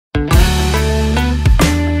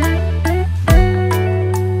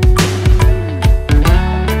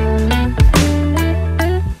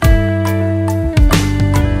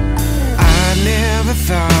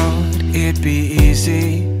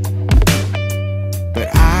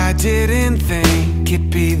didn't think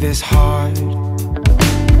it'd be this hard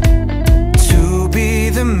to be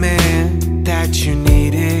the man that you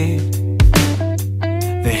needed,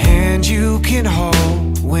 the hand you can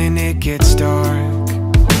hold when it gets dark.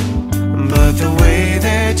 But the way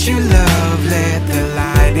that you love let the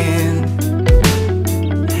light in.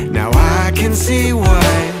 Now I can see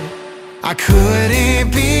what I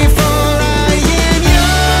couldn't be for. I am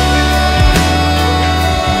yours.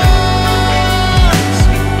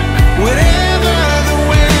 Whatever the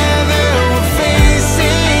weather we're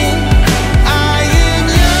facing, I am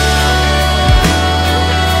yours.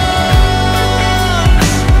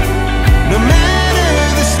 No matter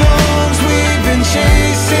the storms we've been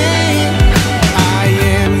chasing, I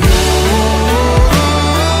am yours.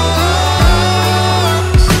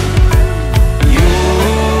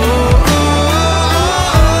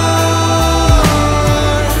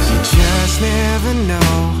 Yours. You just never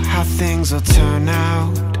know how things will turn out.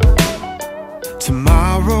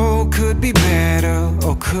 Tomorrow could be better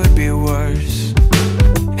or could be worse.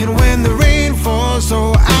 And when the rain falls,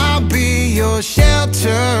 oh, I'll be your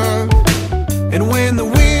shelter. And when the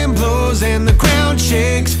wind blows and the ground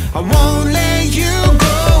shakes, I won't let you go.